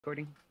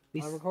Recording?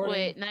 Please. I'm recording.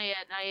 Wait, not yet,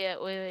 not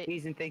yet. Wait.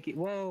 Please and thank you.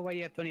 Whoa, why do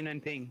you have 29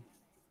 ping?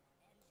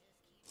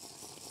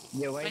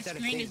 Yeah, why My is that a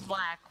screen thing? is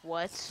black.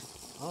 What?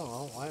 I don't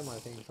know. Why am I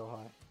ping so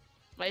high?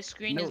 My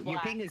screen No, is black.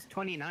 your ping is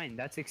 29.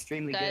 That's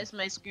extremely Guys, good.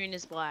 my screen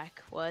is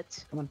black.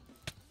 What? Come on.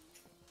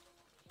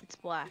 It's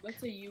black.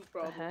 That's a you The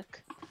problem.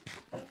 heck?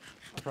 I'm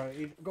trying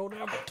to eat. Go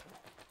down.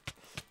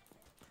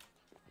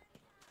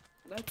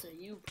 That's a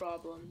you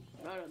problem,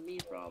 not a me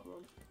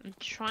problem. I'm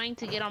trying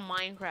to get on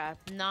Minecraft.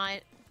 Not.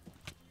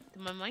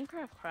 Did my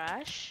Minecraft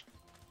crash?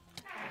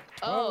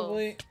 Oh,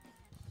 Probably.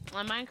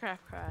 my Minecraft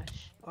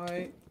crash.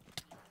 Alright.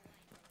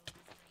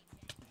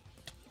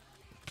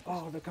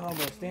 Oh, the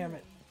combos. Damn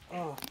it.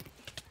 Oh.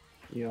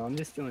 Yo, I'm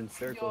just doing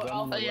circles. Yo, I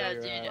don't know Oh yeah, where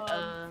you're dude.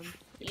 at.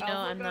 You know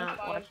Alpha I'm got not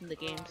five, watching the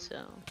game,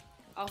 so.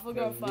 Alpha No,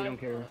 got 5. we don't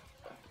care.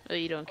 Oh,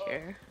 you don't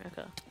care?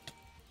 Okay.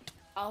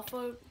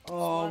 Alpha.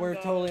 Oh, Swan we're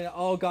got totally.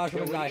 Oh gosh, Yo,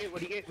 we're what gonna do you die. get? What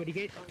do you get? What do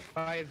you get?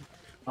 5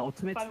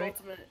 ultimates, 5 right?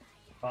 ultimate.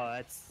 Oh,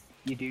 that's...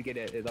 You do get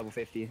it at level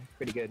 50.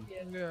 Pretty good. Yeah,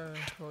 Yeah,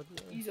 well,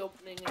 yeah. he's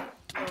opening it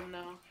from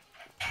now.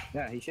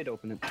 Yeah, he should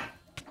open it.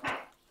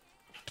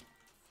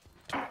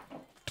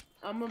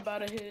 I'm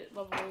about to hit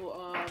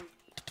level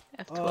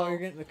F12. Oh, you're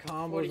getting the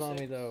combos on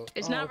me 46. though.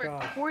 It's oh, not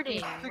God.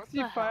 recording. What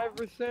the heck?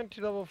 65%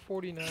 to level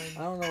 49. I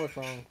don't know what's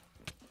wrong.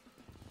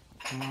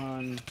 Come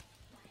on.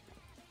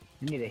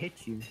 I need to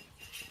hit you.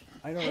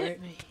 I know, Hit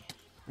right? me.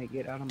 Like,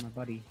 get out of my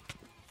buddy.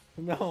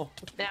 No.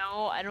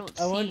 No, I don't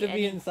see I want to be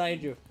any-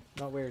 inside you.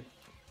 Not weird.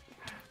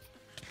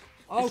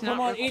 Oh, It's come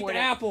not on, eat the recording.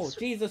 apple!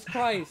 Jesus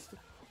Christ!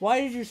 Why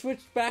did you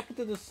switch back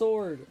to the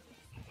sword?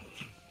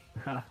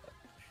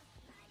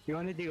 You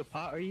want to do a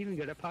pot? Are you even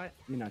good at pot?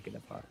 You're not good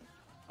at pot.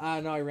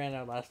 No, I ran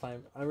out last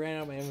time. I ran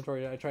out of my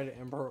inventory. I tried to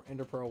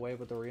ender pearl away,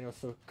 but the arena was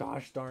so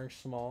gosh darn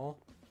small.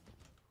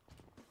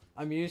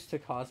 I'm used to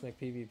cosmic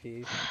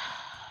PvP.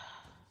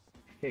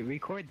 Okay,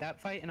 record that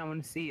fight, and I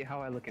want to see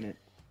how I look in it.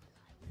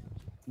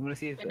 I want to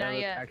see if But not I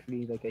look yet.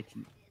 actually like I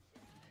cheat.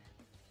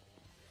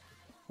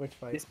 Which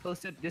fight? Just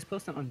post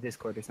it on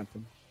Discord or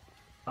something.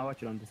 I'll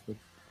watch it on Discord.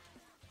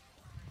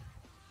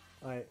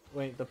 Alright,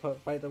 wait, the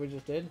fight that we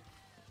just did?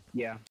 Yeah.